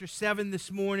Chapter 7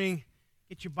 this morning.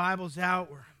 Get your Bibles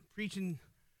out. We're preaching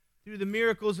through the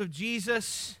miracles of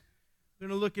Jesus. We're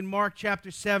going to look in Mark chapter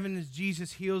 7 as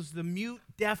Jesus heals the mute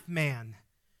deaf man.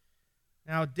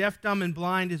 Now, deaf, dumb, and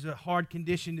blind is a hard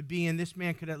condition to be in. This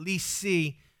man could at least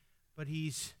see, but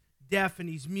he's deaf and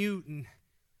he's mute, and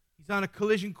he's on a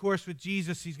collision course with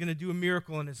Jesus. He's going to do a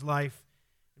miracle in his life.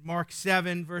 In Mark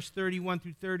 7, verse 31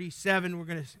 through 37, we're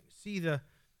going to see the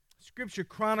Scripture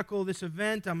chronicle this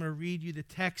event. I'm going to read you the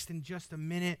text in just a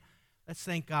minute. Let's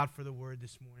thank God for the word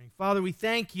this morning. Father, we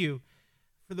thank you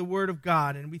for the word of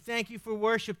God, and we thank you for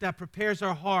worship that prepares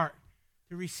our heart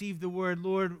to receive the word.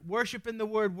 Lord, worship and the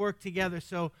word work together.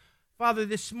 So, Father,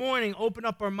 this morning, open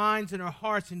up our minds and our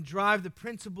hearts and drive the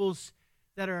principles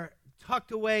that are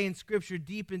tucked away in Scripture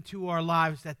deep into our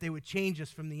lives, that they would change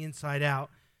us from the inside out.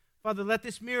 Father, let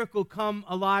this miracle come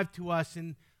alive to us,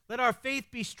 and let our faith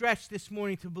be stretched this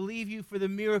morning to believe you for the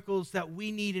miracles that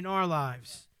we need in our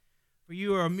lives. For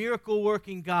you are a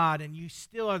miracle-working God, and you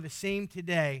still are the same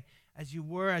today as you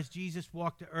were as Jesus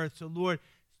walked the earth. So, Lord,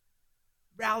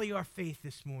 rally our faith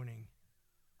this morning.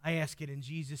 I ask it in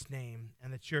Jesus' name.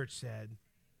 And the church said,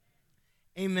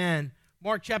 amen.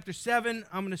 Mark chapter 7,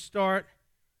 I'm going to start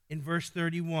in verse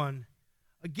 31.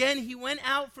 Again, he went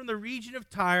out from the region of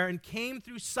Tyre and came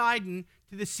through Sidon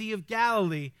to the Sea of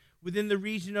Galilee, within the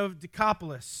region of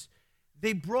Decapolis.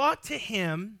 They brought to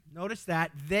him, notice that,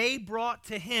 they brought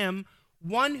to him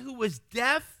one who was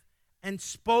deaf and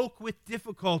spoke with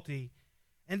difficulty,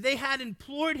 and they had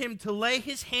implored him to lay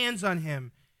his hands on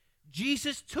him.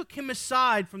 Jesus took him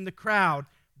aside from the crowd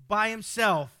by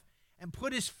himself and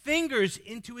put his fingers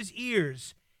into his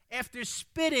ears. After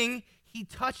spitting, he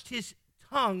touched his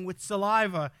tongue with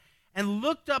saliva and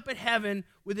looked up at heaven.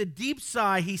 With a deep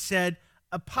sigh, he said,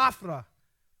 Epaphra.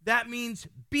 That means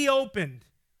be opened.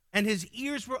 And his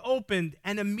ears were opened,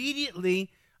 and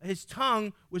immediately his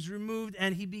tongue was removed,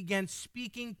 and he began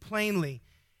speaking plainly.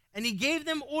 And he gave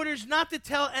them orders not to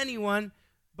tell anyone,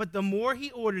 but the more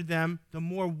he ordered them, the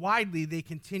more widely they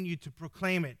continued to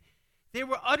proclaim it. They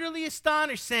were utterly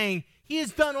astonished, saying, He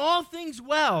has done all things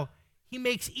well. He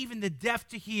makes even the deaf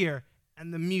to hear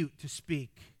and the mute to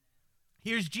speak.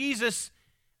 Here's Jesus,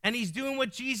 and he's doing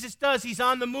what Jesus does. He's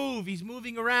on the move. He's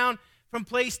moving around from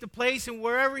place to place, and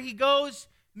wherever he goes,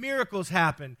 miracles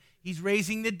happen. He's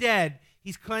raising the dead.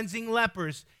 He's cleansing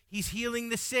lepers. He's healing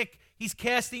the sick. He's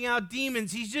casting out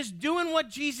demons. He's just doing what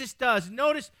Jesus does.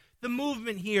 Notice the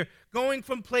movement here, going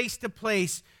from place to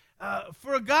place.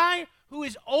 For a guy who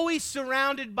is always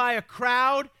surrounded by a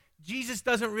crowd, Jesus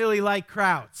doesn't really like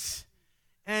crowds.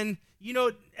 And, you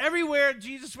know, everywhere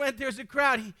Jesus went, there's a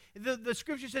crowd. The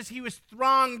Scripture says he was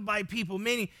thronged by people,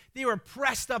 meaning they were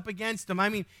pressed up against him. I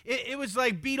mean, it was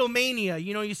like Beatlemania.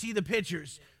 You know, you see the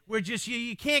pictures where just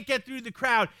you can't get through the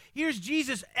crowd. Here's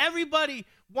Jesus. Everybody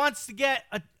wants to get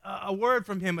a word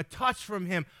from him, a touch from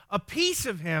him, a piece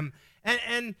of him.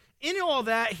 And in all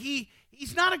that,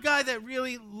 he's not a guy that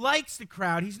really likes the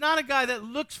crowd. He's not a guy that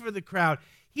looks for the crowd.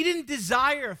 He didn't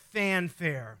desire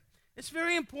fanfare. It's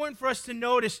very important for us to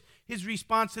notice his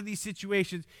response to these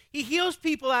situations. He heals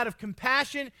people out of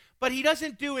compassion, but he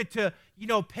doesn't do it to,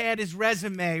 pad his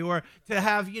resume or to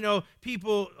have,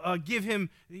 people give him,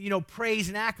 praise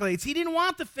and accolades. He didn't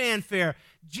want the fanfare.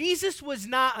 Jesus was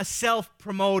not a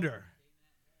self-promoter.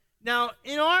 Now,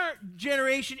 in our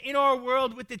generation, in our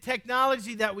world, with the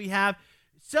technology that we have,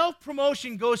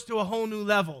 self-promotion goes to a whole new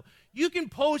level. You can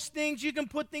post things. You can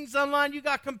put things online. You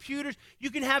got computers. You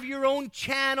can have your own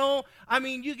channel.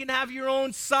 You can have your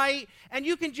own site. And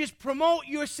you can just promote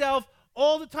yourself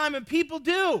all the time. And people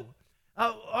do.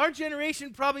 Our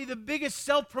generation, probably the biggest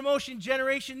self-promotion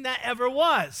generation that ever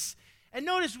was. And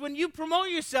notice, when you promote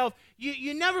yourself,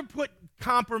 you never put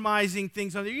compromising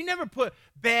things on there. You never put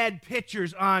bad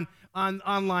pictures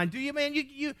online, do you, man?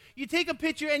 You take a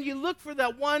picture and you look for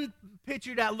that one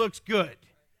picture that looks good.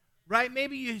 Right?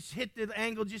 Maybe you hit the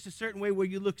angle just a certain way where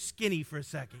you look skinny for a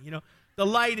second. The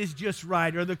light is just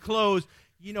right, or the clothes,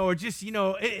 or just,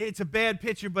 it's a bad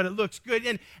picture, but it looks good.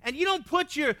 And you don't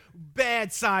put your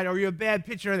bad side or your bad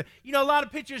picture. A lot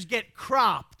of pictures get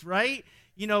cropped, right?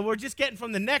 We're just getting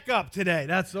from the neck up today.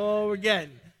 That's all we're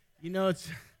getting. It's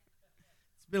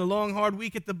been a long, hard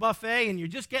week at the buffet, and you're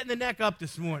just getting the neck up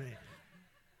this morning.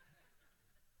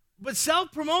 But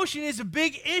self-promotion is a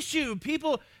big issue.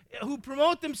 People who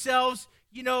promote themselves,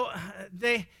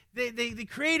 they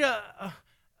create a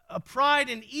pride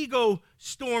and ego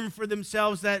storm for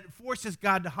themselves that forces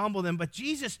God to humble them. But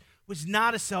Jesus was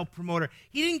not a self-promoter.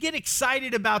 He didn't get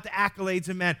excited about the accolades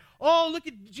of men. Oh, look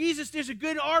at Jesus. There's a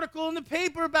good article in the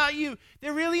paper about you.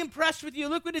 They're really impressed with you.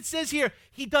 Look what it says here.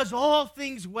 He does all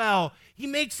things well. He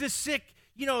makes the sick,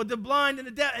 the blind and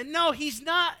the deaf. And no, he's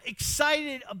not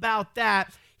excited about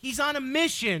that. He's on a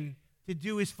mission to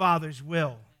do his Father's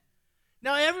will.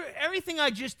 Now, everything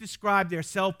I just described there,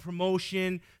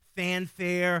 self-promotion,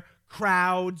 fanfare,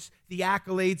 crowds, the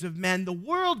accolades of men, the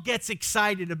world gets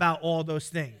excited about all those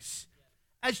things.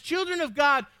 As children of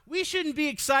God, we shouldn't be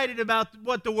excited about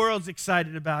what the world's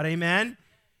excited about, amen?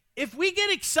 If we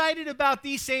get excited about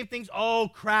these same things,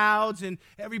 crowds, and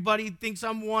everybody thinks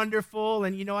I'm wonderful,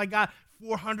 and, I got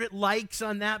 400 likes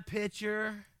on that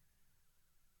picture.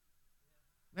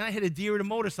 Man, I hit a deer with a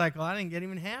motorcycle. I didn't get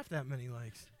even half that many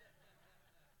likes.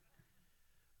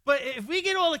 But if we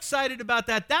get all excited about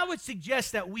that, that would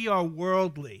suggest that we are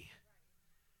worldly.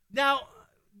 Now,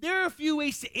 there are a few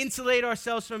ways to insulate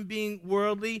ourselves from being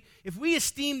worldly. If we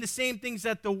esteem the same things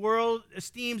that the world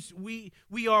esteems, we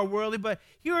are worldly. But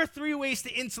here are 3 ways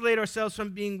to insulate ourselves from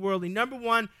being worldly. Number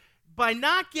 1, by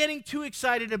not getting too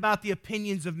excited about the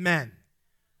opinions of men.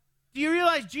 Do you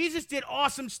realize Jesus did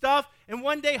awesome stuff, and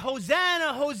one day,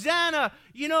 Hosanna, Hosanna,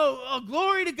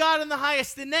 glory to God in the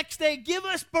highest. The next day, give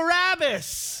us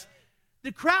Barabbas.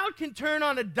 The crowd can turn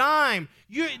on a dime.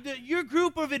 Your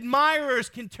group of admirers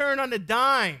can turn on a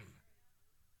dime.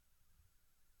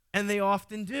 And they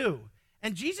often do.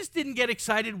 And Jesus didn't get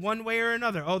excited one way or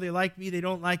another. Oh, they like me, they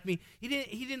don't like me. He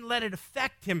didn't let it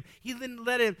affect him. He didn't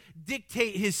let it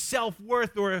dictate his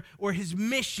self-worth or his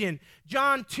mission.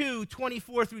 John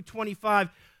 2:24-25.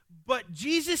 But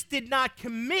Jesus did not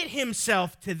commit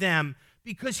himself to them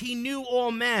because he knew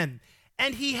all men.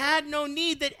 And he had no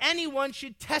need that anyone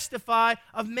should testify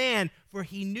of man, for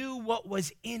he knew what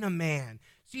was in a man.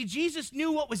 See, Jesus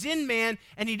knew what was in man,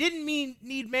 and he didn't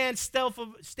need man's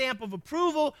stamp of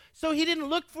approval, so he didn't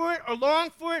look for it or long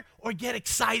for it or get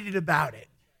excited about it.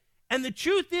 And the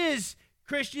truth is,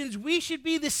 Christians, we should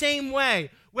be the same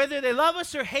way. Whether they love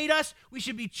us or hate us, we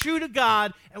should be true to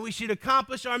God, and we should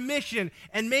accomplish our mission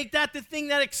and make that the thing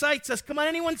that excites us. Come on,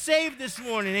 anyone saved this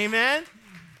morning? Amen?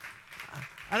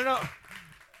 I don't know.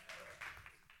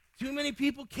 Too many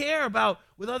people care about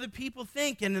what other people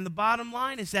think, and then the bottom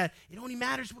line is that it only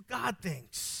matters what God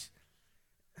thinks.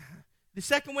 The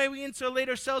second way we insulate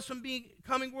ourselves from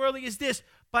becoming worldly is this: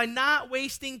 by not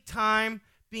wasting time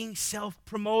being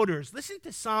self-promoters. Listen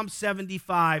to Psalm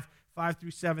 75,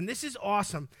 5-7. This is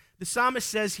awesome. The psalmist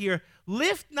says here,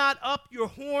 lift not up your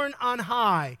horn on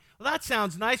high. Well, that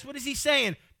sounds nice. What is he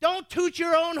saying? Don't toot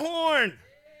your own horn.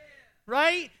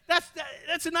 Right?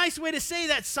 That's a nice way to say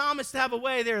that. Psalmists have a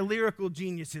way. They're lyrical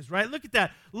geniuses, right? Look at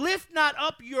that. Lift not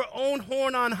up your own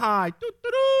horn on high.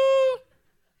 Doo-doo-doo.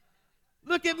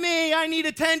 Look at me. I need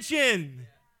attention.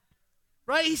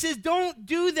 Right? He says, don't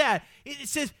do that. It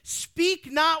says, speak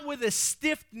not with a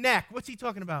stiff neck. What's he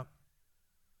talking about?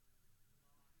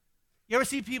 You ever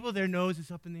see people, their nose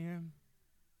is up in the air?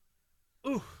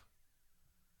 Ooh.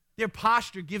 Their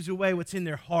posture gives away what's in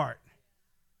their heart.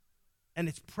 And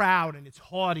it's proud, and it's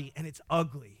haughty, and it's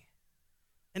ugly.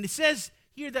 And it says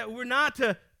here that we're not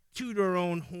to toot our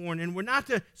own horn, and we're not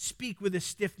to speak with a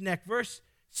stiff neck. Verse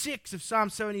 6 of Psalm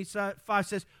 75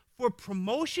 says, for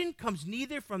promotion comes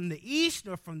neither from the east,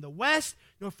 nor from the west,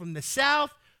 nor from the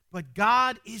south, but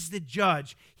God is the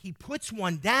judge. He puts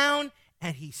one down,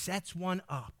 and he sets one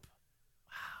up.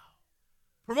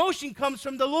 Promotion comes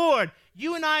from the Lord.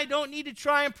 You and I don't need to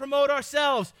try and promote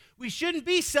ourselves. We shouldn't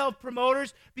be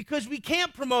self-promoters because we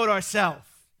can't promote ourselves.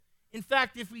 In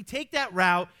fact, if we take that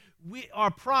route,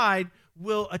 our pride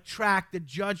will attract the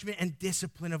judgment and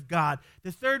discipline of God.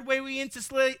 The third way we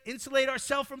insulate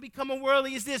ourselves from becoming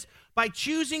worldly is this: by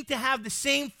choosing to have the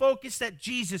same focus that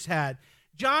Jesus had.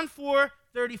 John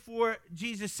 4:34,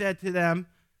 Jesus said to them,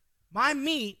 my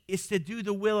meat is to do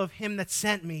the will of him that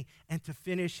sent me and to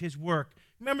finish his work.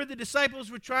 Remember, the disciples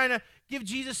were trying to give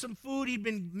Jesus some food. He'd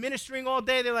been ministering all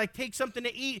day. They're like, take something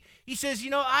to eat. He says,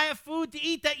 I have food to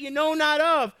eat that you know not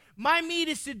of. My meat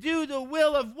is to do the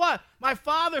will of what? My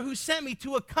Father who sent me,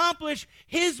 to accomplish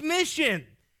his mission.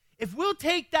 If we'll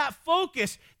take that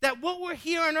focus, that what we're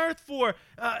here on earth for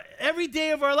every day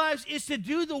of our lives is to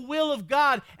do the will of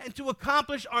God and to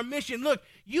accomplish our mission. Look,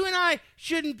 you and I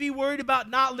shouldn't be worried about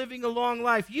not living a long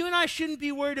life. You and I shouldn't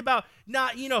be worried about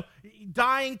not,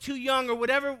 dying too young or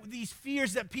whatever these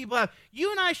fears that people have.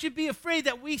 You and I should be afraid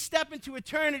that we step into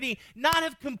eternity, not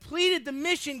have completed the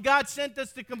mission God sent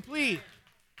us to complete.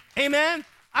 Amen?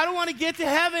 I don't want to get to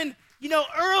heaven,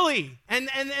 early. And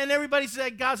everybody's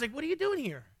like, God's like, what are you doing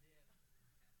here?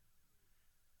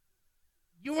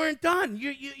 You weren't done.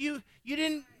 You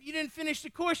didn't finish the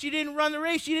course. You didn't run the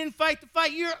race. You didn't fight the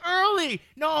fight. You're early.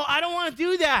 No, I don't want to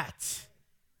do that.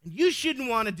 And you shouldn't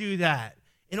want to do that.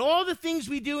 And all the things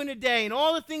we do in a day and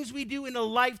all the things we do in a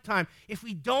lifetime, if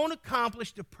we don't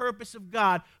accomplish the purpose of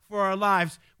God for our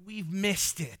lives, we've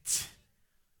missed it.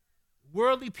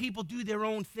 Worldly people do their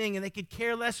own thing, and they could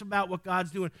care less about what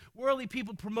God's doing. Worldly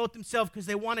people promote themselves because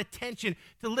they want attention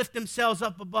to lift themselves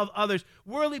up above others.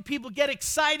 Worldly people get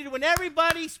excited when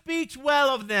everybody speaks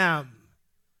well of them.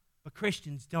 But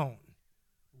Christians don't.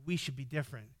 We should be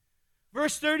different.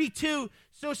 Verse 32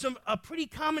 shows a pretty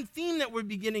common theme that we're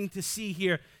beginning to see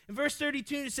here. In verse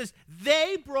 32, it says,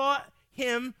 they brought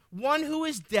him one who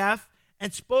is deaf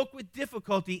and spoke with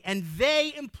difficulty, and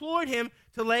they implored him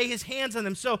to lay his hands on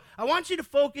them. So I want you to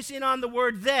focus in on the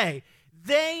word they.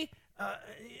 They,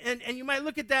 and you might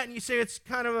look at that and you say it's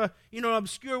kind of a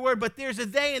obscure word, but there's a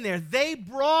they in there. They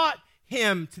brought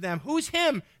him to them. Who's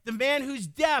him? The man who's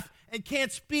deaf and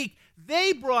can't speak.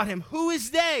 They brought him. Who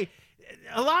is they?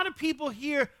 A lot of people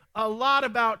hear a lot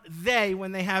about they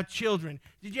when they have children.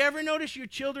 Did you ever notice your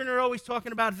children are always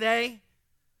talking about they?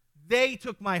 They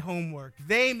took my homework.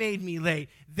 They made me late.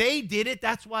 They did it.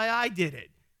 That's why I did it.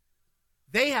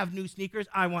 They have new sneakers.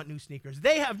 I want new sneakers.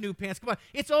 They have new pants. Come on.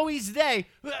 It's always they.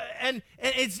 And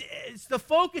it's the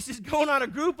focus is going on a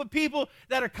group of people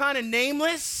that are kind of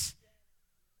nameless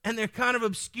and they're kind of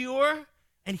obscure.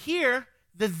 And here,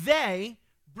 the they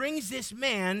brings this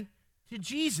man to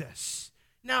Jesus.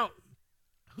 Now,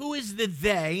 who is the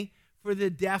they for the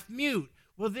deaf mute?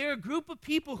 Well, they're a group of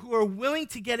people who are willing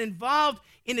to get involved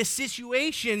in a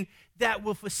situation that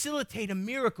will facilitate a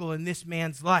miracle in this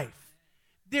man's life.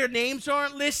 Their names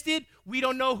aren't listed. We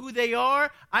don't know who they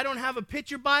are. I don't have a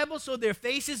picture Bible, so their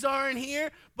faces aren't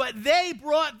here. But they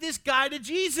brought this guy to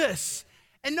Jesus.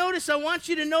 And notice, I want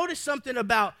you to notice something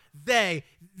about they.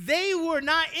 They were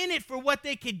not in it for what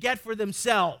they could get for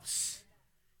themselves.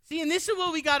 See, and this is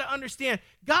what we got to understand.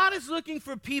 God is looking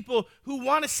for people who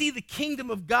want to see the kingdom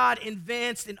of God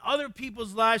advanced in other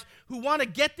people's lives, who want to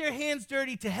get their hands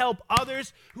dirty to help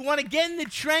others, who want to get in the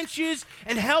trenches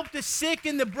and help the sick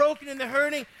and the broken and the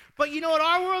hurting. But you know what?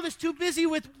 Our world is too busy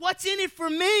with what's in it for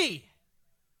me.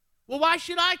 Well, why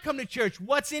should I come to church?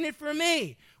 What's in it for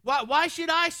me? Why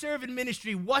should I serve in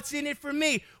ministry? What's in it for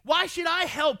me? Why should I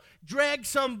help drag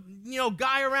some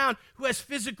guy around who has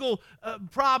physical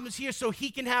problems here so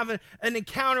he can have an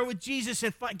encounter with Jesus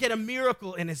and get a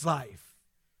miracle in his life?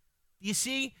 You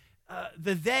see,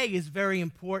 the they is very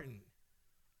important.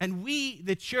 And we,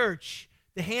 the church,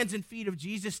 the hands and feet of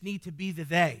Jesus, need to be the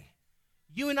they.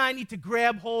 You and I need to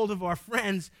grab hold of our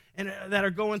friends that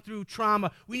are going through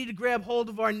trauma. We need to grab hold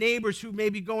of our neighbors who may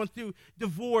be going through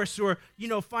divorce or,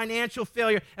 financial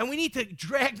failure. And we need to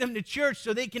drag them to church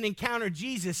so they can encounter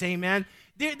Jesus, amen?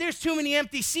 There's too many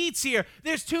empty seats here.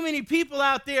 There's too many people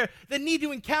out there that need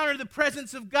to encounter the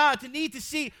presence of God, to need to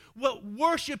see what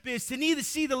worship is, to need to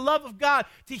see the love of God,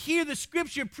 to hear the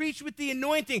scripture preached with the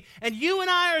anointing. And you and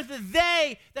I are the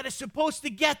they that are supposed to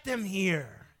get them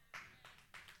here.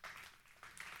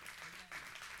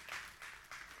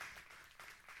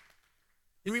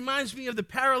 It reminds me of the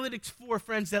paralytic's four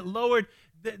friends that lowered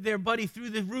their buddy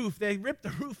through the roof. They ripped the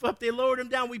roof up. They lowered him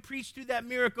down. We preached through that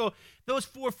miracle. Those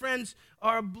four friends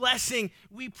are a blessing.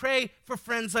 We pray for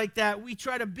friends like that. We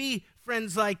try to be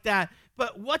friends like that.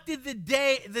 But what did the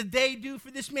day do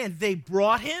for this man? They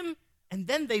brought him, and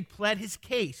then they pled his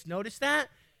case. Notice that?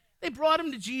 They brought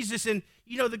him to Jesus, and,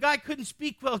 the guy couldn't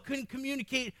speak well, couldn't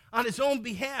communicate on his own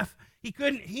behalf. He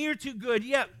couldn't hear too good.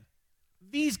 Yet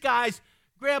these guys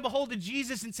grab a hold of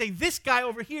Jesus and say, this guy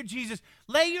over here, Jesus,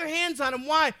 lay your hands on him.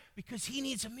 Why? Because he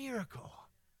needs a miracle.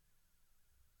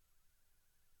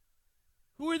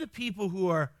 Who are the people who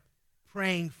are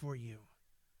praying for you?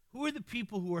 Who are the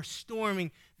people who are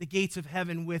storming the gates of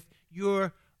heaven with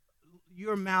your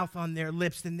mouth on their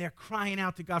lips and they're crying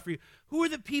out to God for you? Who are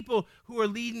the people who are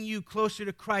leading you closer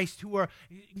to Christ, who are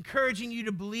encouraging you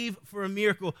to believe for a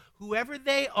miracle? Whoever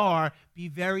they are, be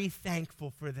very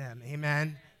thankful for them.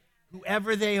 Amen.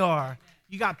 Whoever they are.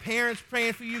 You got parents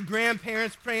praying for you,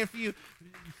 grandparents praying for you,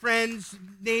 friends,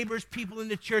 neighbors, people in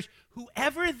the church.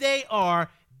 Whoever they are,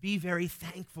 be very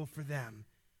thankful for them.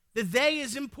 The they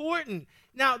is important.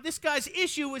 Now, this guy's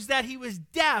issue was that he was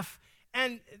deaf,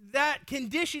 and that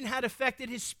condition had affected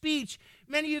his speech.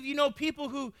 Many of you know people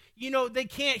who, they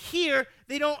can't hear.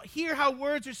 They don't hear how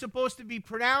words are supposed to be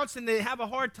pronounced, and they have a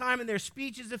hard time, and their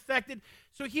speech is affected.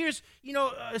 So here's,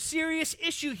 a serious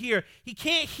issue here. He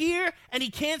can't hear, and he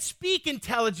can't speak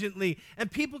intelligently,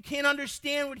 and people can't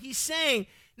understand what he's saying.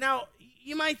 Now,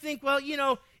 you might think, well,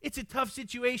 it's a tough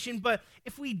situation, but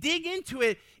if we dig into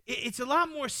it, it's a lot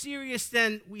more serious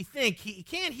than we think. He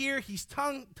can't hear, he's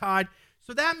tongue-tied,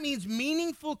 so that means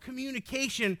meaningful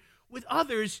communication with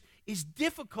others is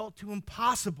difficult to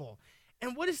impossible.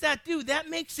 And what does that do? That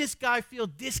makes this guy feel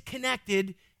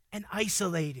disconnected and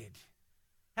isolated.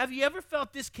 Have you ever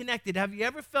felt disconnected? Have you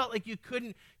ever felt like you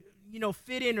couldn't,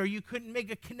 fit in, or you couldn't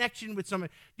make a connection with someone?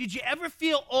 Did you ever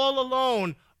feel all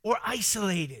alone or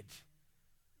isolated?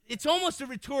 It's almost a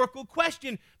rhetorical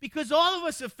question, because all of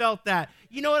us have felt that.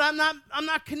 You know what? I'm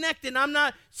not connected. I'm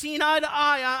not seeing eye to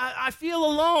eye. I feel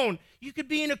alone. You could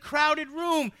be in a crowded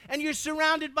room and you're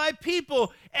surrounded by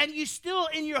people, and you still,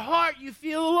 in your heart, you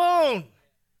feel alone.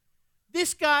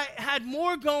 This guy had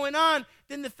more going on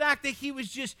than the fact that he was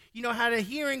just, had a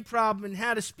hearing problem and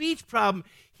had a speech problem.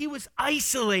 He was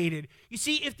isolated. You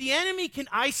see, if the enemy can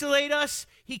isolate us,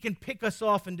 he can pick us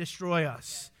off and destroy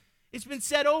us. It's been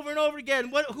said over and over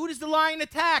again. Who does the lion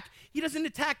attack? He doesn't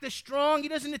attack the strong. He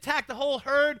doesn't attack the whole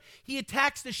herd. He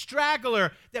attacks the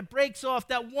straggler that breaks off,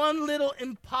 that one little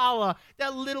impala,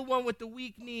 that little one with the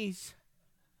weak knees,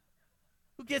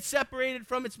 who gets separated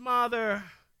from its mother.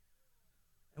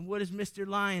 And what does Mr.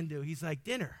 Lion do? He's like,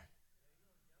 dinner.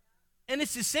 And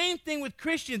it's the same thing with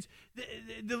Christians.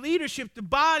 The leadership, the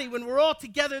body, when we're all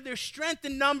together, there's strength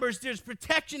in numbers, there's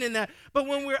protection in that. But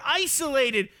when we're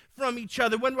isolated from each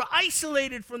other, when we're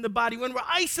isolated from the body, when we're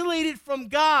isolated from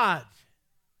God,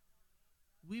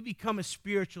 we become a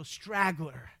spiritual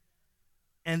straggler,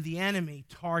 and the enemy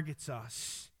targets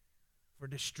us for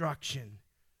destruction.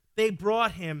 They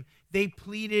brought him, they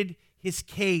pleaded his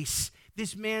case.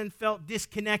 This man felt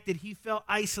disconnected. He felt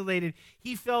isolated.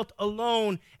 He felt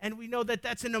alone. And we know that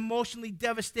that's an emotionally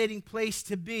devastating place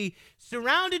to be.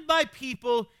 Surrounded by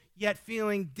people, yet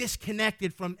feeling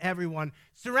disconnected from everyone.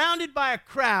 Surrounded by a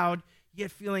crowd,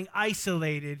 yet feeling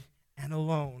isolated and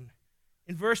alone.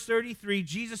 In verse 33,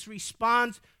 Jesus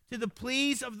responds to the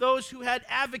pleas of those who had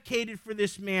advocated for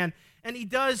this man. And he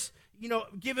does,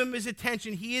 give him his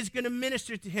attention. He is going to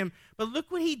minister to him. But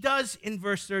look what he does in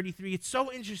verse 33. It's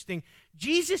so interesting.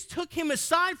 Jesus took him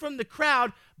aside from the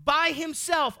crowd by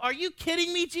himself. Are you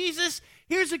kidding me, Jesus?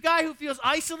 Here's a guy who feels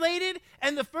isolated,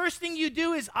 and the first thing you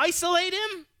do is isolate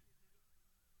him?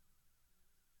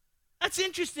 That's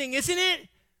interesting, isn't it?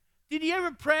 Did you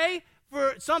ever pray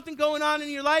for something going on in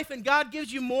your life and God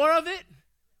gives you more of it?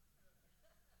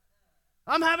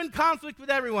 I'm having conflict with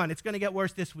everyone. It's going to get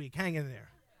worse this week. Hang in there.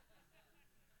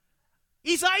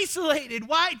 He's isolated.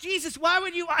 Why, Jesus, why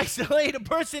would you isolate a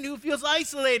person who feels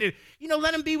isolated?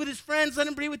 Let him be with his friends. Let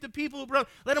him be with the people who brought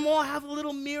him. Let them all have a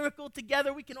little miracle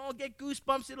together. We can all get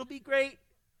goosebumps. It'll be great.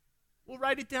 We'll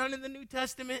write it down in the New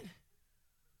Testament.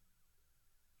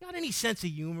 Got any sense of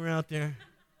humor out there?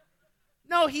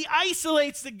 No, he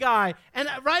isolates the guy. And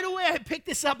right away I picked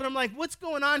this up and I'm like, what's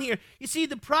going on here? You see,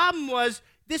 the problem was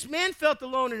this man felt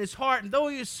alone in his heart, and though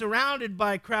he was surrounded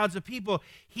by crowds of people,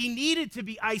 he needed to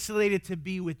be isolated to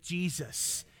be with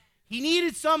Jesus. He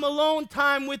needed some alone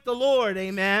time with the Lord,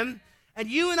 amen? And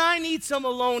you and I need some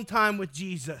alone time with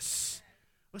Jesus.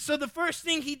 So the first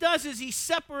thing he does is he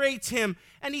separates him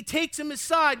and he takes him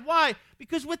aside. Why?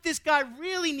 Because what this guy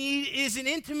really needs is an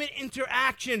intimate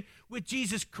interaction with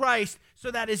Jesus Christ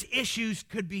so that his issues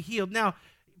could be healed. Now,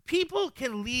 people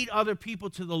can lead other people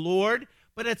to the Lord,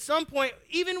 but at some point,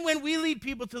 even when we lead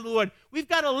people to the Lord, we've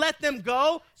got to let them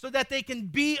go so that they can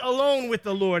be alone with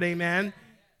the Lord, amen?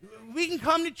 We can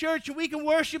come to church and we can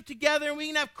worship together and we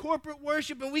can have corporate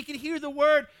worship and we can hear the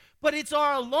word, but it's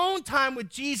our alone time with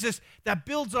Jesus that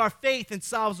builds our faith and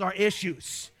solves our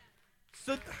issues.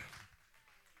 So,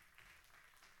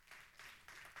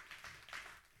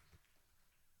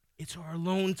 it's our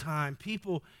alone time.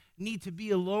 People need to be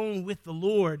alone with the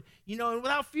Lord. And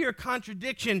without fear of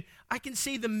contradiction, I can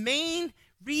say the main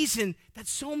reason that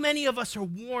so many of us are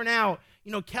worn out,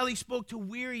 Kelly spoke to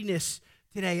weariness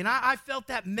today, and I felt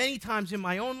that many times in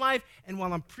my own life, and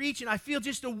while I'm preaching, I feel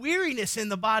just a weariness in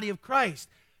the body of Christ.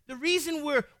 The reason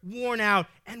we're worn out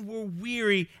and we're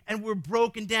weary and we're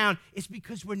broken down is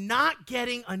because we're not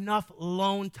getting enough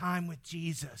alone time with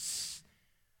Jesus.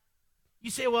 You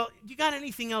say, well, you got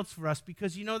anything else for us?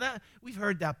 Because that we've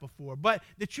heard that before. But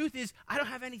the truth is, I don't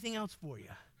have anything else for you.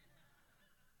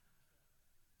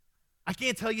 I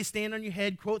can't tell you stand on your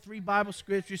head, quote 3 Bible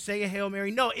scriptures, say a Hail Mary.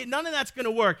 No, none of that's going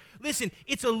to work. Listen,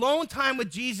 it's alone time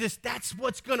with Jesus. That's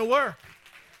what's going to work.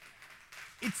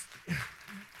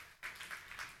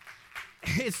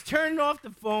 It's turning off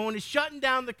the phone. It's shutting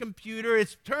down the computer.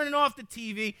 It's turning off the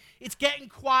TV. It's getting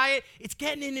quiet. It's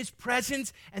getting in his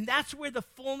presence. And that's where the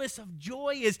fullness of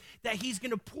joy is that he's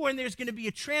going to pour, and there's going to be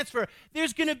a transfer.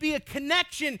 There's going to be a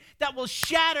connection that will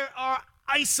shatter our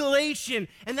isolation.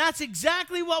 And that's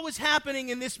exactly what was happening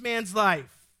in this man's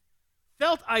life.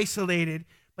 Felt isolated,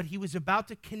 but he was about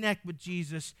to connect with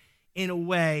Jesus in a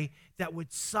way that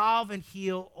would solve and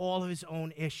heal all of his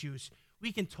own issues.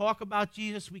 We can talk about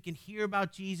Jesus, we can hear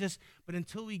about Jesus, but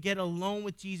until we get alone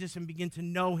with Jesus and begin to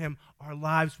know him, our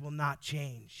lives will not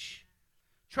change.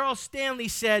 Charles Stanley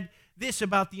said this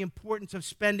about the importance of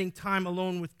spending time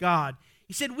alone with God.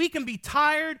 He said, we can be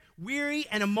tired, weary,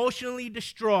 and emotionally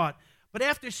distraught, but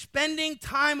after spending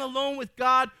time alone with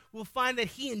God, we'll find that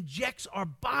he injects our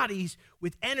bodies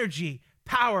with energy,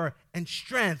 power, and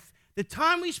strength. The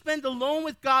time we spend alone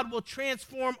with God will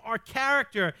transform our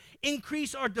character,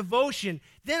 increase our devotion.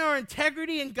 Then our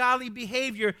integrity and godly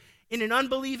behavior in an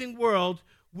unbelieving world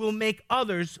will make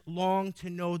others long to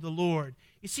know the Lord.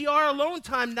 You see, our alone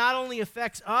time not only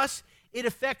affects us, it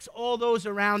affects all those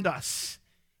around us.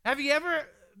 Have you ever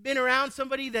been around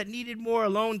somebody that needed more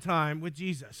alone time with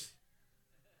Jesus?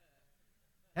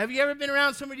 Have you ever been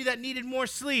around somebody that needed more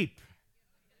sleep?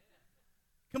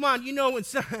 Come on, you know when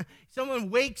someone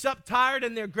wakes up tired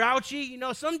and they're grouchy, you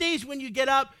know, some days when you get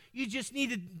up, you just need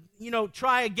to,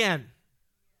 try again.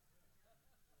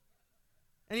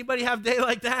 Anybody have a day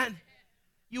like that?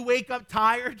 You wake up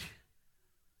tired?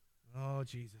 Oh,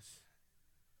 Jesus.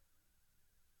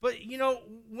 But,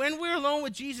 when we're alone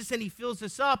with Jesus and he fills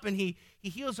us up and he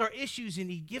heals our issues and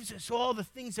he gives us all the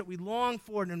things that we long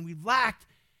for and we've lacked,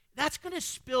 that's going to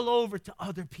spill over to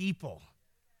other people.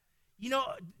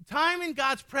 Time in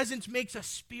God's presence makes us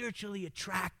spiritually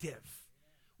attractive.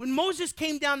 When Moses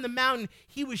came down the mountain,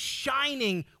 he was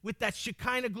shining with that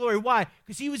Shekinah glory. Why?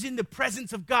 Because he was in the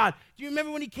presence of God. Do you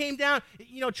remember when he came down?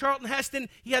 Charlton Heston,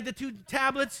 he had the 2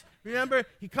 tablets. Remember?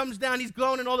 He comes down, he's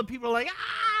glowing, and all the people are like,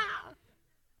 ah!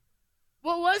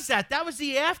 What was that? That was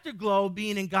the afterglow of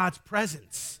being in God's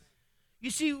presence. You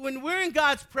see, when we're in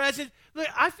God's presence, look,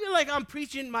 I feel like I'm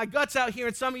preaching my guts out here,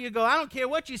 and some of you go, I don't care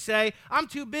what you say. I'm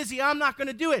too busy. I'm not going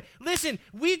to do it. Listen,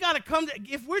 we got to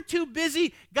if we're too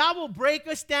busy, God will break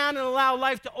us down and allow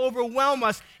life to overwhelm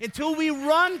us until we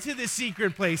run to the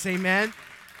secret place. Amen?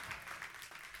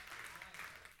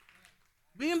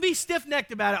 We can be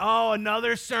stiff-necked about it. Oh,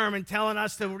 another sermon telling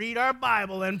us to read our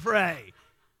Bible and pray.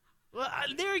 Well,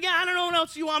 there again, I don't know what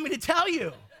else you want me to tell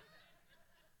you.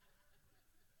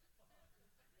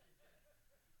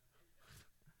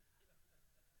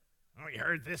 Oh, you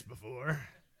heard this before.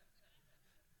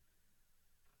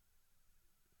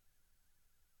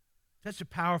 Such a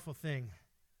powerful thing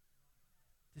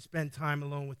to spend time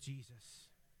alone with Jesus.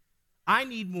 I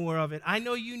need more of it. I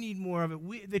know you need more of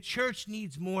it. The church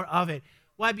needs more of it.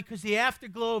 Why? Because the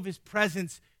afterglow of his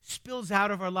presence spills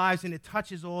out of our lives and it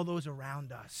touches all those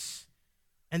around us.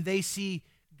 And they see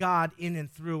God in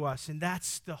and through us. And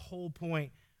that's the whole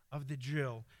point of the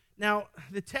drill. Now,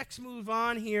 the text move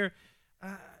on here.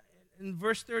 In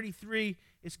verse 33,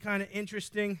 it's kind of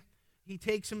interesting. He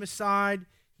takes him aside.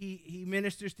 He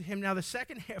ministers to him. Now, the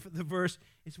second half of the verse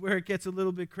is where it gets a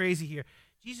little bit crazy here.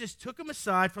 Jesus took him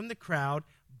aside from the crowd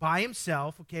by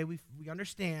himself. Okay, we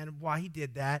understand why he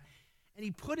did that. And he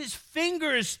put his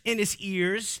fingers in his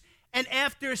ears. And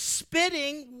after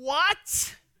spitting,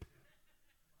 what?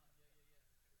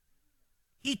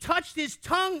 He touched his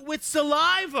tongue with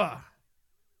saliva.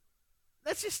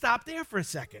 Let's just stop there for a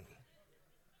second.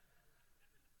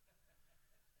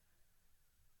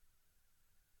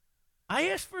 I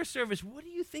asked for a service, what do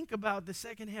you think about the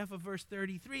second half of verse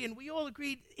 33? And we all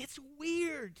agreed, it's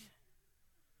weird.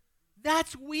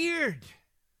 That's weird.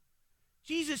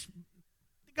 Jesus,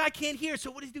 the guy can't hear,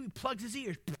 so what does he do? He plugs his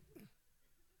ears.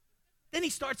 Then he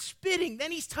starts spitting.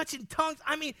 Then he's touching tongues.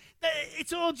 I mean,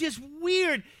 it's all just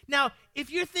weird. Now, if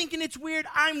you're thinking it's weird,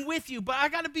 I'm with you. But I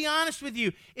got to be honest with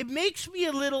you. It makes me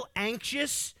a little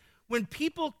anxious when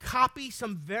people copy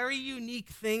some very unique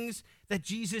things that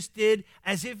Jesus did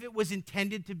as if it was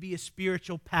intended to be a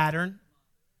spiritual pattern.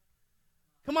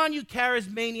 Come on, you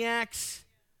charismaniacs.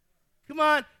 Come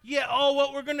on. Yeah,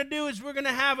 what we're going to do is we're going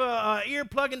to have a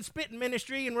earplug and spitting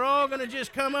ministry, and we're all going to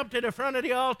just come up to the front of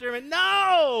the altar. And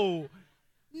no,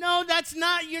 that's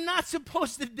not, you're not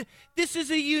supposed to. This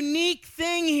is a unique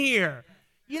thing here.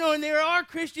 And there are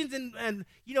Christians, and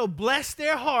bless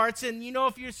their hearts. And,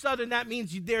 if you're Southern, that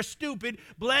means they're stupid.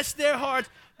 Bless their hearts.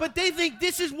 But they think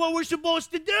this is what we're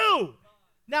supposed to do.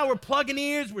 Now we're plugging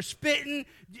ears, we're spitting.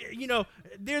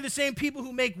 They're the same people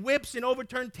who make whips and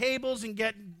overturn tables and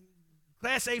get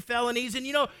Class A felonies. And,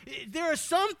 there are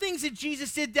some things that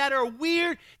Jesus did that are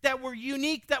weird, that were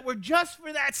unique, that were just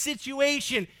for that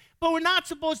situation. But we're not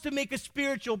supposed to make a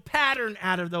spiritual pattern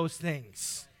out of those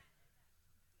things.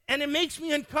 And it makes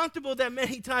me uncomfortable that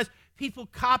many times people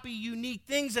copy unique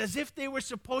things as if they were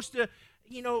supposed to,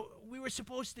 we were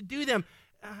supposed to do them.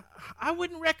 I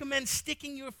wouldn't recommend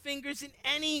sticking your fingers in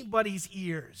anybody's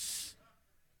ears.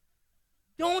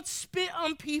 Don't spit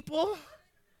on people.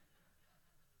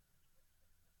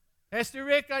 Pastor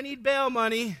Rick, I need bail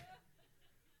money.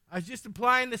 I was just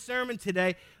applying the sermon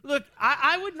today. Look,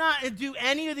 I would not do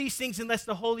any of these things unless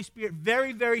the Holy Spirit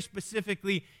very, very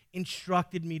specifically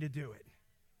instructed me to do it.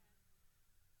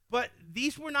 But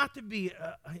these were not to be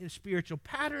a spiritual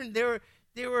pattern. They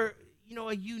were,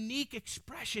 a unique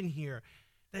expression here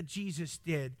that Jesus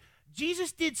did.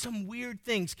 Jesus did some weird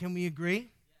things. Can we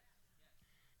agree?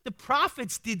 The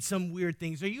prophets did some weird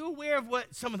things. Are you aware of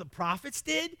what some of the prophets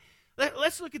did?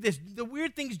 Let's look at this. The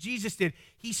weird things Jesus did.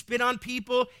 He spit on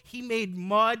people. He made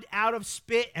mud out of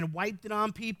spit and wiped it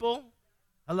on people.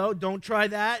 Hello? Don't try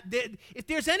that. If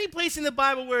there's any place in the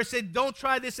Bible where it said, don't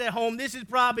try this at home, this is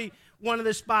probably one of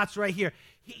the spots right here.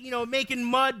 Making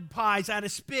mud pies out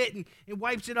of spit and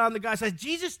wipes it on the guy's eyes.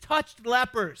 Jesus touched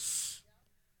lepers.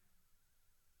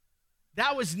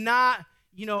 That was not,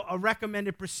 a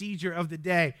recommended procedure of the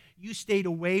day. You stayed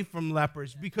away from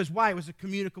lepers because why? It was a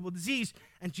communicable disease.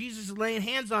 And Jesus is laying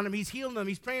hands on them. He's healing them.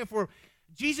 He's praying for them.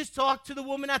 Jesus talked to the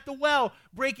woman at the well,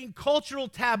 breaking cultural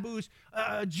taboos.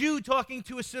 A Jew talking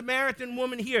to a Samaritan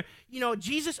woman here.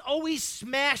 Jesus always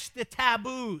smashed the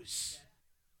taboos.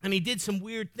 And he did some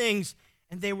weird things,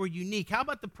 and they were unique. How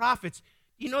about the prophets?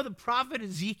 The prophet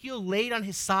Ezekiel laid on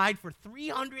his side for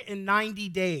 390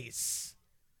 days.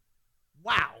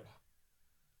 Wow.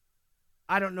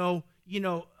 I don't know,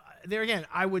 there again,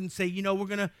 I wouldn't say, we're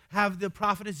going to have the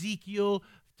prophet Ezekiel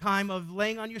time of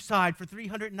laying on your side for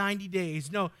 390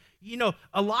 days. No,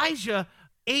 Elijah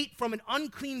ate from an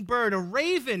unclean bird, a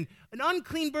raven. An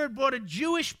unclean bird brought a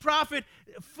Jewish prophet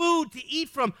food to eat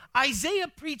from. Isaiah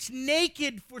preached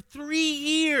naked for 3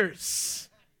 years.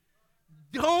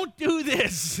 Don't do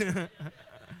this.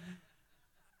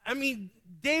 I mean,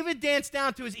 David danced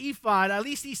down to his ephod. At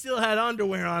least he still had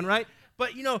underwear on, right?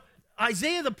 But,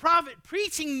 Isaiah the prophet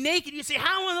preaching naked. You say,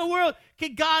 how in the world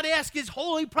could God ask his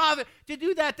holy prophet to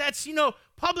do that? That's,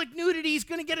 public nudity. He's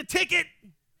going to get a ticket.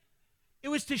 It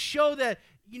was to show that,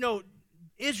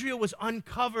 Israel was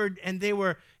uncovered and there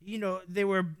was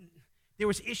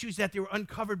issues that they were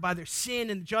uncovered by their sin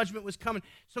and judgment was coming.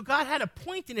 So God had a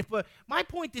point in it. But my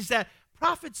point is that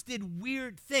prophets did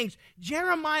weird things.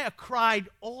 Jeremiah cried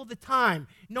all the time,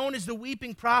 known as the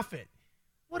weeping prophet.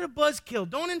 What a buzzkill.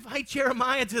 Don't invite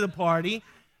Jeremiah to the party.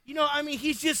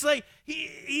 He's just like,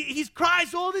 he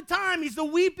cries all the time. He's the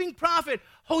weeping prophet.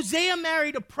 Hosea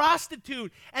married a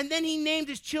prostitute, and then he named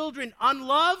his children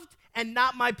unloved and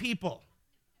not my people.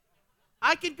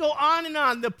 I could go on and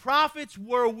on. The prophets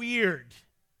were weird.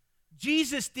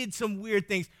 Jesus did some weird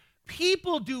things.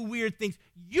 People do weird things.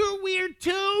 You're weird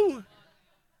too.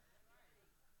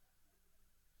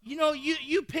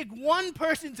 You pick one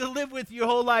person to live with your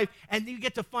whole life, and you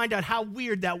get to find out how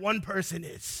weird that one person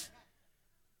is.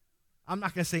 I'm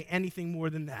not going to say anything more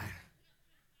than that.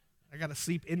 I got to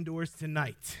sleep indoors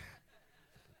tonight.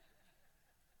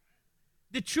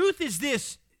 The truth is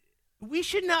this. We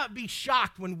should not be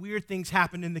shocked when weird things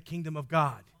happen in the kingdom of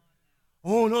God.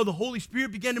 Oh, no, the Holy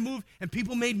Spirit began to move, and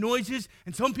people made noises,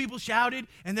 and some people shouted,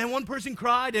 and then one person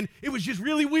cried, and it was just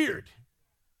really weird.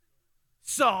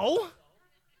 So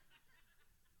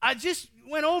I just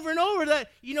went over and over that,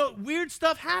 weird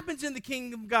stuff happens in the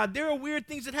kingdom of God. There are weird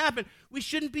things that happen. We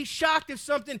shouldn't be shocked if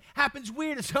something happens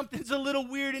weird, if something's a little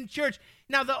weird in church.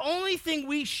 Now, the only thing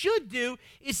we should do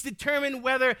is determine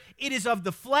whether it is of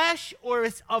the flesh or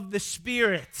it's of the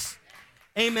spirit.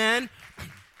 Amen?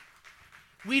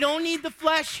 We don't need the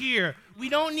flesh here. We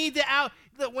don't need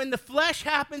when the flesh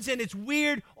happens and it's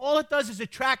weird, all it does is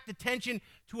attract attention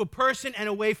to a person and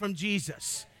away from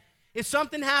Jesus. If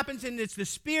something happens and it's the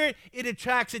Spirit, it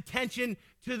attracts attention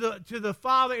to the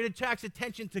Father. It attracts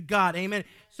attention to God. Amen.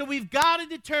 So we've got to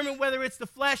determine whether it's the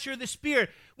flesh or the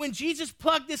Spirit. When Jesus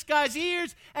plugged this guy's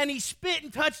ears and he spit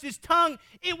and touched his tongue,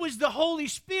 it was the Holy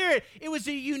Spirit. It was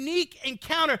a unique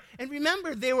encounter. And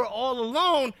remember, they were all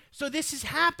alone. So this is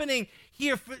happening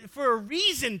here for a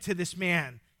reason to this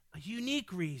man, a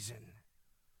unique reason.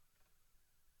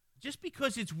 Just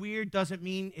because it's weird doesn't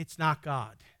mean it's not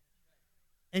God.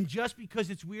 And just because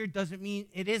it's weird doesn't mean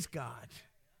it is God.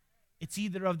 It's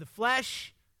either of the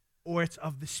flesh or it's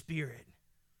of the Spirit.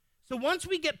 So once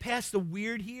we get past the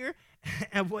weird here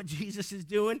and what Jesus is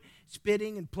doing,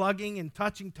 spitting and plugging and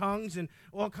touching tongues and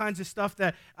all kinds of stuff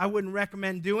that I wouldn't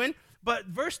recommend doing, but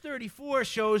verse 34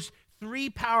 shows 3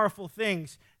 powerful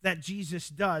things that Jesus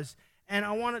does. And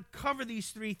I want to cover these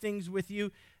 3 things with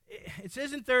you. It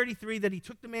says in 33 that he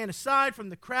took the man aside from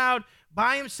the crowd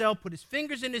by himself, put his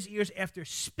fingers in his ears. After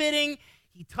spitting,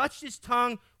 he touched his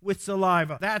tongue with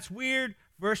saliva. That's weird.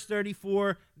 Verse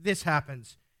 34, this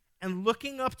happens. And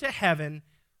looking up to heaven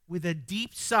with a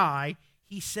deep sigh,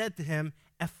 he said to him,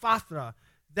 Ephphatha,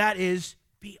 that is,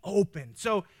 be open.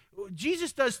 So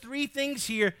Jesus does three things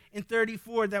here in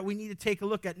 34 that we need to take a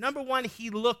look at. Number one, he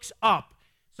looks up.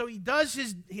 So he does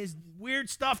his weird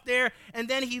stuff there, and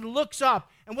then he looks up.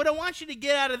 And what I want you to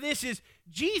get out of this is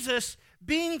Jesus,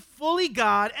 being fully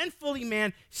God and fully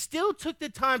man, still took the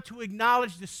time to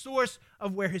acknowledge the source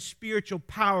of where his spiritual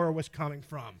power was coming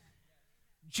from.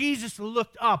 Jesus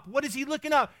looked up. What is he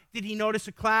looking up? Did he notice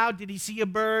a cloud? Did he see a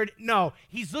bird? No.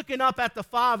 He's looking up at the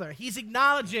Father. He's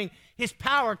acknowledging his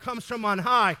power comes from on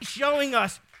high. He's showing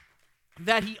us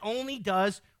that he only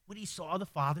does what he saw the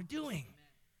Father doing.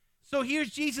 So here's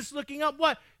Jesus looking up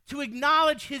what? To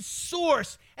acknowledge his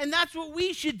source. And that's what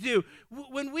we should do.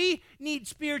 When we need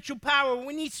spiritual power, when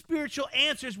we need spiritual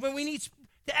answers, when we need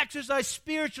to exercise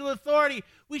spiritual authority,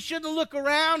 we shouldn't look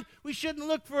around. We shouldn't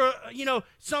look for,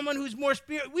 someone who's more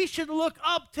spiritual. We should look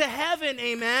up to heaven,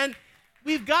 amen?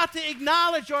 We've got to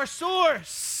acknowledge our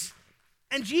source.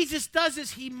 And Jesus does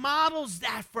this. He models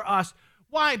that for us.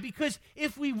 Why? Because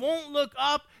if we won't look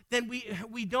up, then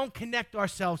we don't connect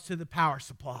ourselves to the power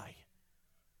supply.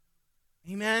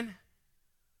 Amen?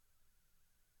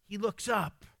 He looks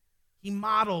up. He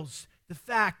models the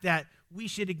fact that we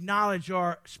should acknowledge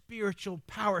our spiritual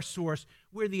power source,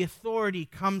 where the authority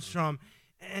comes from.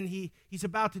 And he's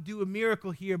about to do a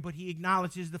miracle here, but he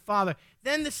acknowledges the Father.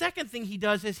 Then the second thing he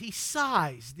does is he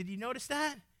sighs. Did you notice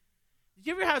that? Did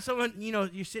you ever have someone,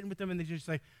 you're sitting with them and they're just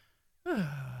like,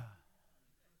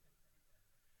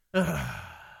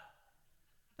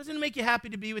 Doesn't it make you happy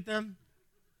to be with them?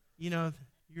 You're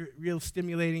real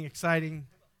stimulating, exciting.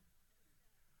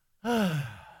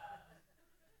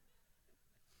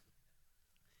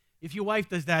 If your wife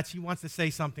does that, she wants to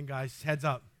say something, guys. Heads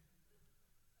up.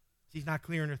 She's not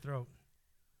clearing her throat.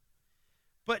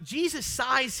 But Jesus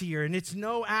sighs here, and it's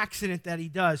no accident that he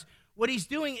does. What he's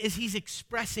doing is he's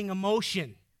expressing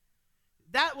emotion.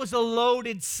 That was a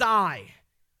loaded sigh.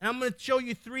 And I'm going to show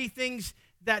you three things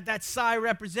that sigh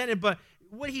represented. But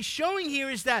what he's showing here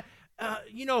is that,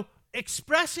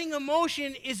 expressing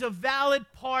emotion is a valid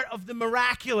part of the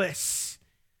miraculous.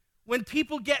 When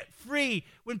people get free,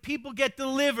 when people get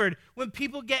delivered, when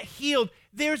people get healed,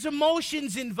 there's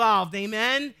emotions involved,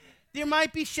 amen? There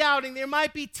might be shouting, there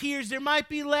might be tears, there might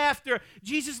be laughter.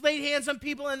 Jesus laid hands on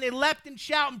people and they leapt and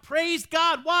shouted and praised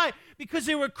God. Why? Because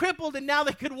they were crippled and now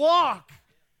they could walk.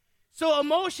 So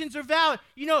emotions are valid.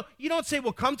 You don't say,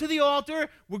 well, come to the altar,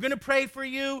 we're going to pray for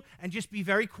you, and just be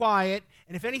very quiet.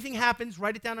 And if anything happens,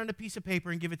 write it down on a piece of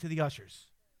paper and give it to the ushers.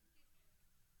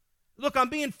 Look, I'm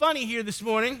being funny here this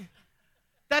morning.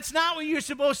 That's not what you're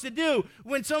supposed to do.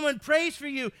 When someone prays for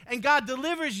you and God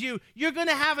delivers you, you're going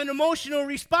to have an emotional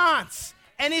response,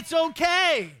 and it's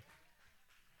okay.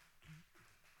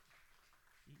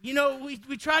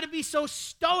 We try to be so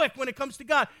stoic when it comes to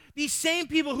God. These same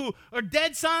people who are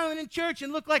dead silent in church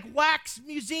and look like wax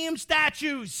museum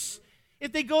statues.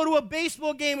 If they go to a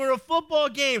baseball game or a football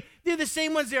game, they're the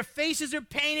same ones. Their faces are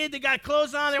painted. They got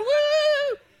clothes on. They're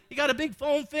woo! They got a big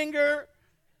foam finger.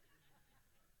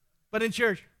 But in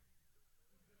church,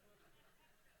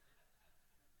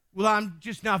 well, I'm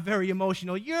just not very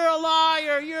emotional. You're a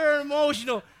liar. You're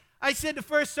emotional. I said the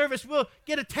first service, we'll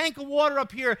get a tank of water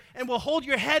up here and we'll hold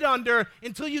your head under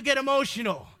until you get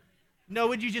emotional. No,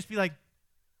 would you just be like,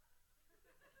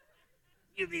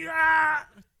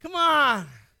 come on.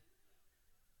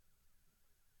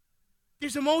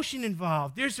 There's emotion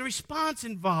involved. There's a response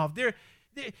involved.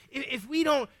 If we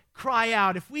don't cry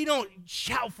out, if we don't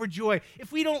shout for joy,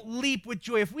 if we don't leap with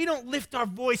joy, if we don't lift our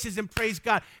voices and praise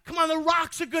God, come on, the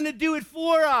rocks are going to do it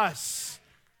for us.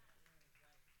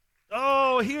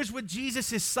 Oh, here's what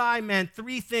Jesus' sigh meant.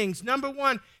 Three things. Number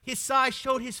one, his sigh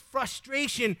showed his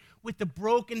frustration with the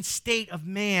broken state of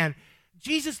man.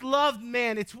 Jesus loved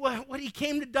man. It's what he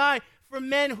came to die for,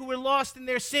 men who were lost in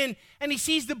their sin. And he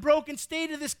sees the broken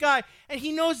state of this guy, and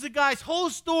he knows the guy's whole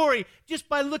story just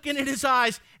by looking in his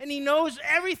eyes. And he knows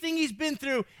everything he's been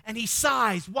through, and he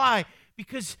sighs. Why?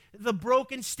 Because the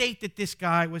broken state that this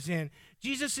guy was in.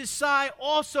 Jesus' sigh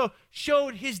also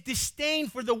showed his disdain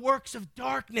for the works of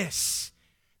darkness.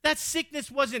 That sickness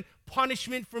wasn't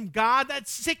punishment from God. That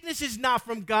sickness is not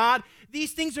from God.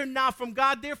 These things are not from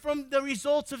God. They're from the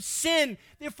results of sin.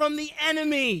 They're from the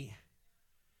enemy.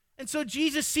 And so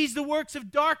Jesus sees the works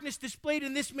of darkness displayed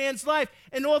in this man's life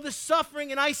and all the suffering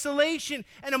and isolation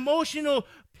and emotional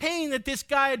pain that this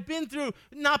guy had been through,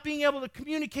 not being able to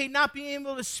communicate, not being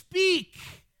able to speak.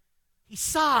 He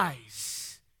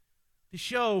sighs to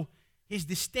show his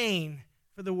disdain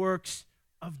for the works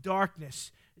of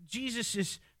darkness.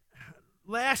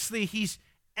 Lastly, he's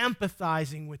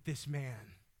empathizing with this man.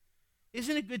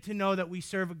 Isn't it good to know that we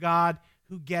serve a God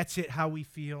who gets it how we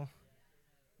feel?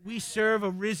 We serve a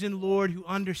risen Lord who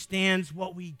understands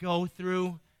what we go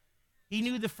through. He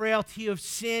knew the frailty of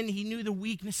sin. He knew the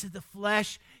weakness of the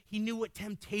flesh. He knew what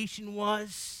temptation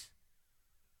was.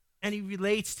 And he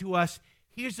relates to us.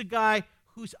 Here's a guy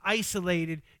who's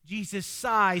isolated. Jesus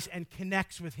sighs and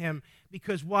connects with him.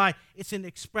 Because why? It's an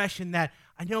expression that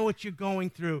I know what you're going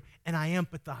through, and I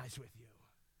empathize with you.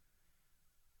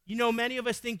 You know, many of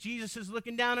us think Jesus is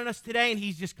looking down on us today, and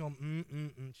he's just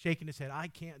going, shaking his head. I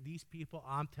can't. These people,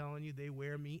 I'm telling you, they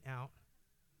wear me out.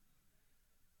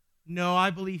 No, I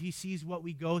believe he sees what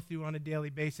we go through on a daily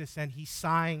basis, and he's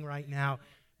sighing right now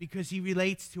because he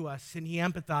relates to us, and he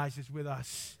empathizes with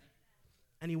us,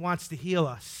 and he wants to heal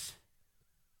us.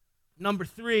 Number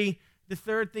 3, the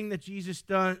third thing that Jesus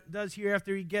does here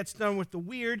after he gets done with the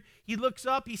weird, he looks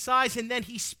up, he sighs, and then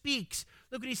he speaks.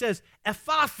 Look what he says,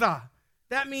 Ephphatha.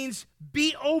 That means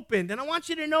be opened. And I want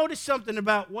you to notice something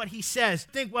about what he says.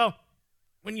 Think, well,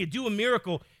 when you do a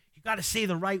miracle, you got to say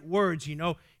the right words, you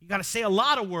know. You got to say a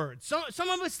lot of words. Some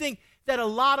of us think that a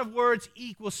lot of words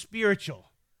equals spiritual.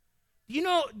 You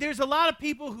know, there's a lot of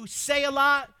people who say a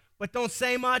lot but don't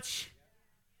say much.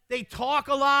 They talk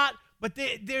a lot, but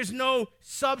there's no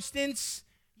substance.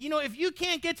 You know, if you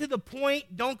can't get to the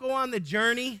point, don't go on the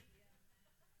journey.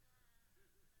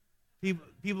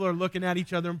 People are looking at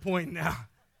each other and pointing now.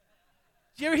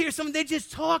 Did you ever hear someone, they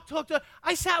just talk?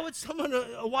 I sat with someone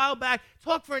a while back,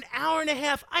 talked for an hour and a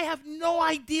half. I have no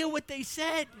idea what they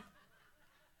said.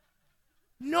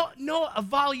 No, a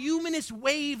voluminous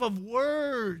wave of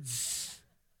words.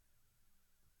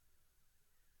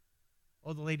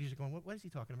 Oh, the ladies are going, what is he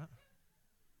talking about?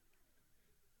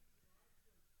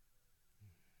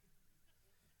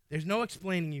 There's no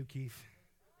explaining you, Keith.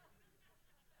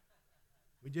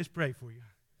 We just pray for you.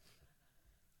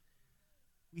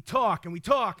 We talk and we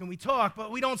talk and we talk, but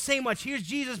we don't say much. Here's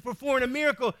Jesus performing a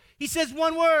miracle. He says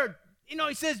one word. You know,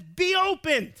 he says, be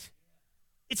opened.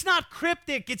 It's not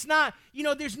cryptic. It's not, you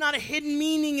know, there's not a hidden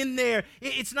meaning in there.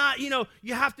 It's not, you know,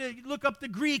 you have to look up the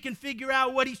Greek and figure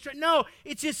out what he's trying. No,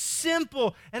 it's just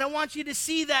simple. And I want you to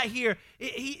see that here.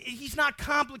 He's not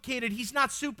complicated. He's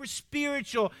not super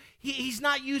spiritual. He's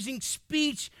not using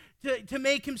speech to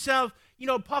make himself, you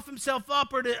know, puff himself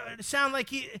up or to sound like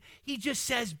he just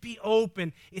says, be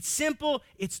open. It's simple.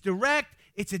 It's direct.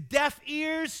 It's a deaf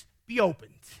ears. Be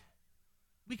opened.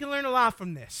 We can learn a lot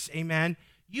from this. Amen.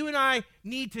 You and I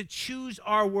need to choose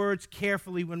our words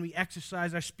carefully when we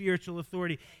exercise our spiritual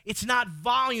authority. It's not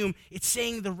volume. It's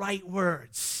saying the right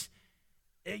words.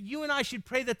 You and I should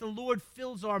pray that the Lord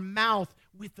fills our mouth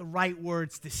with the right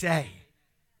words to say.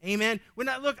 Amen. When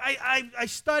I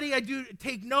study, I do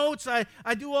take notes, I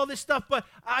do all this stuff, but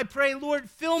I pray, Lord,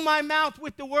 fill my mouth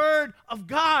with the word of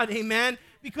God. Amen.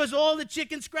 Because all the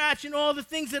chicken scratch and all the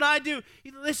things that I do,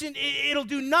 listen, it'll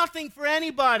do nothing for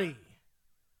anybody.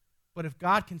 But if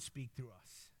God can speak through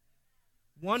us,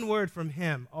 one word from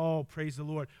him, oh, praise the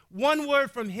Lord. One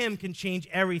word from him can change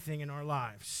everything in our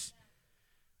lives.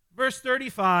 Verse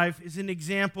 35 is an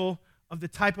example of the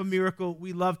type of miracle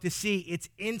we love to see. It's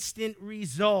instant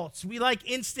results. We like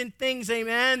instant things,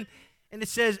 amen? And it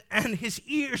says, and his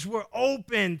ears were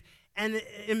opened, and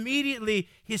immediately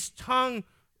his tongue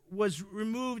was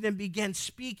removed and began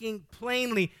speaking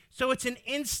plainly. So it's an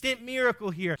instant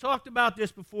miracle here. Talked about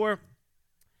this before,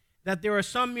 that there are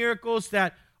some miracles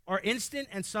that are instant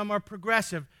and some are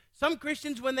progressive. Some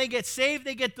Christians, when they get saved,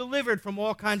 they get delivered from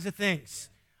all kinds of things.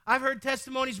 I've heard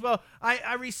testimonies, well,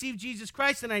 I received Jesus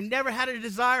Christ and I never had a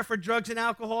desire for drugs and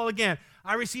alcohol again.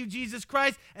 I received Jesus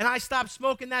Christ and I stopped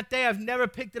smoking that day. I've never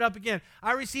picked it up again.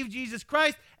 I received Jesus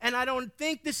Christ and I don't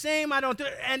think the same. And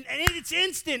it's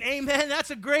instant. Amen. That's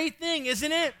a great thing,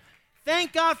 isn't it?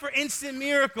 Thank God for instant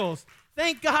miracles.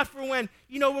 Thank God for when,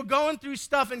 you know, we're going through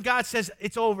stuff and God says,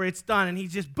 it's over, it's done. And he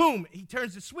just, boom, he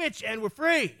turns the switch and we're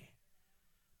free.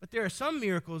 But there are some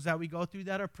miracles that we go through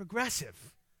that are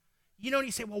progressive. You know, and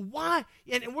you say, well, why?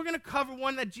 And we're going to cover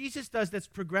one that Jesus does that's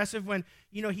progressive when,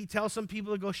 you know, he tells some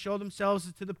people to go show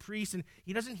themselves to the priest, and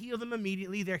he doesn't heal them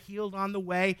immediately. They're healed on the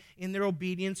way in their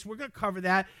obedience. We're going to cover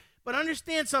that. But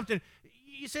understand something.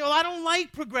 You say, well, I don't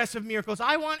like progressive miracles.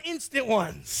 I want instant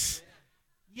ones.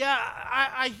 Yeah,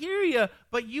 I hear you,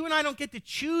 but you and I don't get to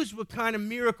choose what kind of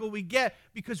miracle we get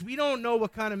because we don't know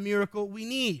what kind of miracle we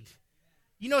need.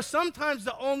 You know, sometimes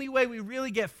the only way we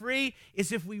really get free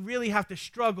is if we really have to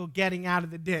struggle getting out of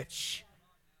the ditch.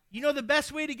 You know, the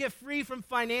best way to get free from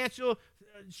financial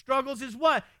struggles is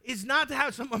what? Is not to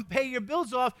have someone pay your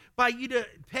bills off, by you to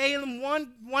pay them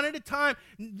one at a time,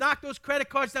 knock those credit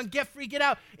cards down, get free, get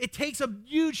out. It takes a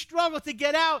huge struggle to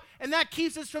get out, and that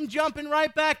keeps us from jumping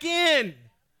right back in.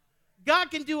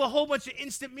 God can do a whole bunch of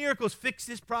instant miracles, fix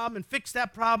this problem and fix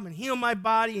that problem and heal my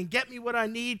body and get me what I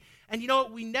need. And you know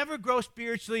what? We never grow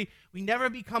spiritually, we never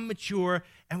become mature,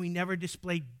 and we never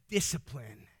display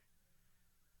discipline.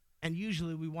 And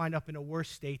usually we wind up in a worse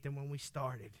state than when we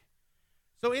started.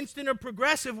 So instant or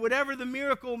progressive, whatever the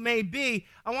miracle may be,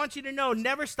 I want you to know,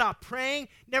 never stop praying,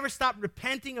 never stop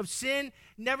repenting of sin,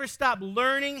 never stop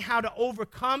learning how to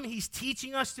overcome. He's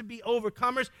teaching us to be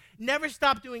overcomers. Never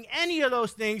stop doing any of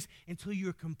those things until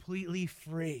you're completely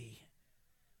free.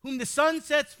 Whom the Son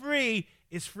sets free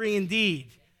is free indeed.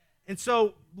 And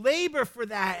so labor for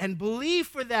that and believe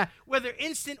for that, whether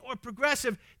instant or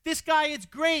progressive. This guy, it's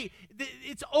great.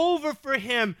 It's over for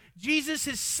him. Jesus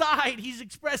has sighed. He's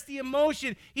expressed the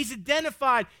emotion. He's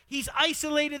identified. He's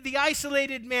isolated the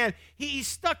isolated man. He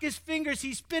stuck his fingers.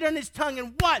 He spit on his tongue.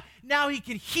 And what? Now he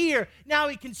can hear. Now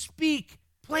he can speak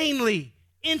plainly,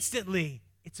 instantly.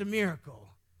 It's a miracle.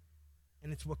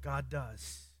 And it's what God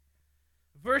does.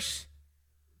 Verse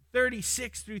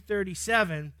 36 through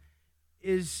 37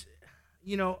 is,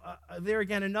 there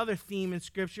again, another theme in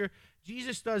Scripture.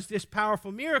 Jesus does this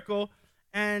powerful miracle,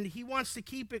 and he wants to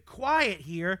keep it quiet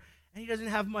here, and he doesn't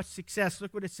have much success.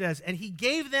 Look what it says. And he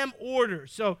gave them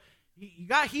orders. So you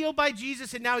got healed by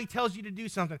Jesus, and now he tells you to do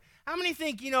something. How many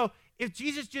think, if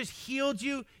Jesus just healed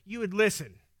you, you would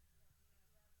listen?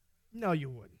 No, you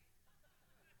wouldn't.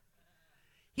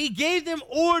 He gave them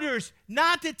orders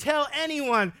not to tell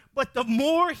anyone, but the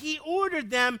more he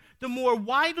ordered them, the more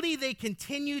widely they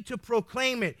continued to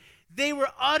proclaim it. They were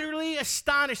utterly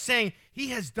astonished, saying, "He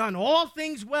has done all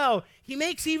things well. He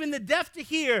makes even the deaf to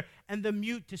hear and the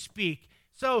mute to speak."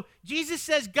 So Jesus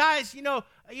says, guys,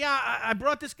 I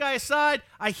brought this guy aside.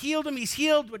 I healed him. He's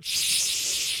healed, but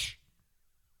shh.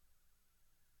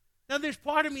 Now, there's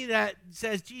part of me that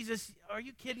says, Jesus, are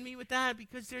you kidding me with that?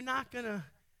 Because they're not going to.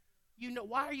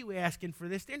 Why are you asking for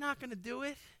this? They're not going to do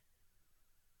it.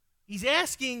 He's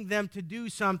asking them to do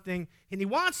something, and he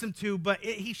wants them to, but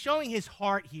he's showing his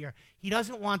heart here. He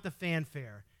doesn't want the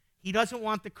fanfare. He doesn't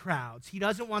want the crowds. He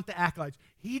doesn't want the accolades.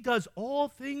 He does all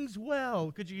things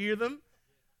well. Could you hear them?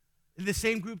 In the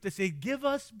same group that say, "Give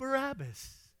us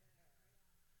Barabbas."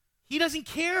 He doesn't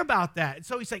care about that. And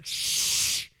so he's like,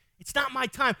 shh. It's not my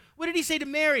time. What did he say to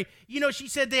Mary? She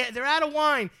said they're out of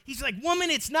wine. He's like, woman,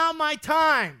 it's not my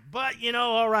time. But,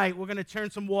 all right, we're going to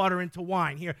turn some water into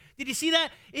wine here. Did you see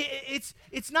that?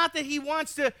 It's not that he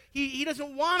wants to, he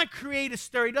doesn't want to create a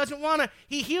stir.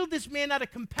 He healed this man out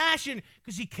of compassion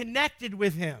because he connected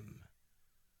with him.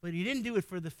 But he didn't do it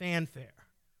for the fanfare.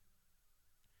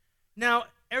 Now,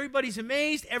 everybody's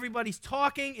amazed. Everybody's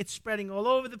talking. It's spreading all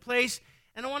over the place.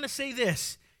 And I want to say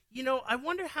this. I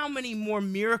wonder how many more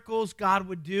miracles God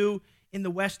would do in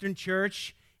the Western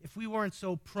church if we weren't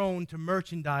so prone to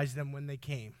merchandise them when they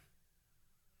came.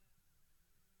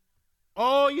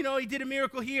 Oh, he did a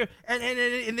miracle here,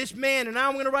 and this man, and now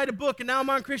I'm going to write a book, and now I'm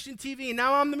on Christian TV, and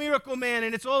now I'm the miracle man,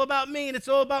 and it's all about me, and it's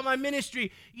all about my ministry.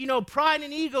 Pride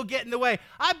and ego get in the way.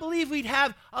 I believe we'd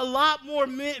have a lot more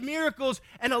miracles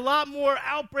and a lot more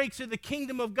outbreaks of the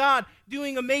kingdom of God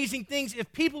doing amazing things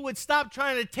if people would stop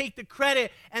trying to take the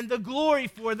credit and the glory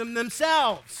for them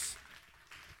themselves.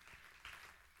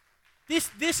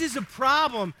 This is a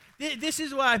problem. This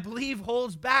is what I believe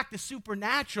holds back the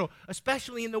supernatural,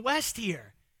 especially in the West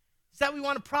here. Is that we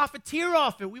want to profiteer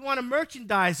off it. We want to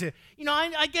merchandise it.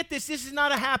 I get this. This is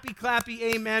not a happy, clappy,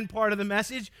 amen part of the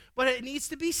message, but it needs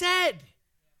to be said.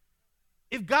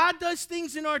 If God does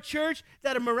things in our church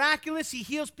that are miraculous, he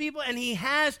heals people, and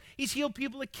he's healed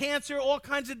people of cancer, all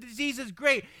kinds of diseases,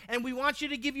 great. And we want you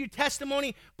to give your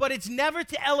testimony, but it's never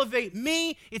to elevate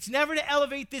me. It's never to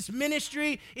elevate this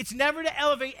ministry. It's never to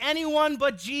elevate anyone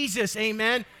but Jesus,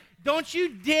 amen? Don't you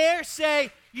dare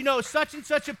say, such and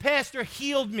such a pastor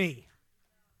healed me.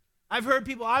 I've heard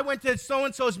people, I went to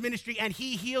so-and-so's ministry, and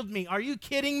he healed me. Are you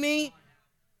kidding me?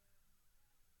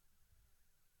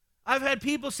 I've had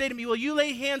people say to me, well, you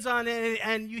laid hands on it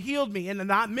and you healed me. And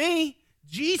not me.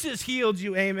 Jesus healed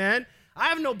you, amen. I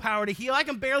have no power to heal. I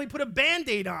can barely put a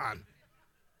Band-Aid on.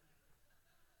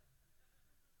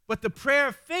 But the prayer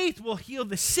of faith will heal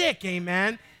the sick,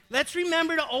 amen. Let's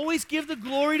remember to always give the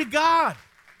glory to God.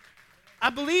 I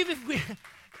believe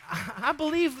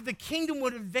the kingdom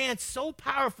would advance so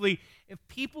powerfully if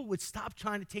people would stop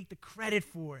trying to take the credit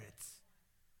for it.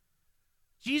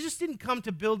 Jesus didn't come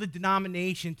to build a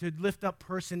denomination, to lift up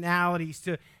personalities,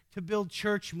 to build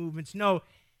church movements. No,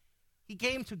 he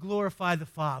came to glorify the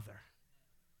Father.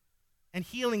 And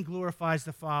healing glorifies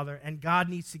the Father, and God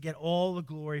needs to get all the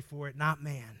glory for it, not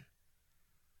man.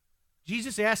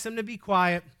 Jesus asked them to be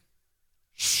quiet.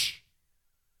 Shh.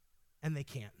 And they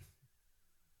can't.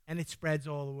 and it spreads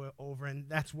all the way over. And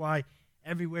that's why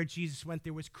everywhere Jesus went,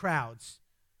 there was crowds.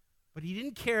 But he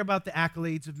didn't care about the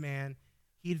accolades of man.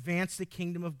 He advanced the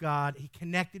kingdom of God. He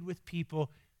connected with people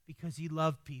because he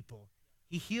loved people.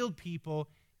 He healed people,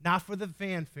 not for the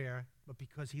fanfare, but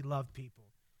because he loved people.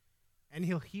 And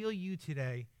he'll heal you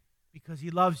today because he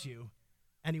loves you,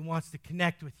 and he wants to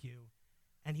connect with you,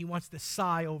 and he wants to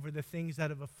sigh over the things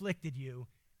that have afflicted you,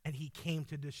 and he came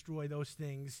to destroy those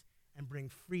things and bring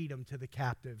freedom to the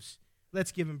captives.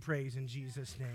 Let's give him praise in Jesus' name.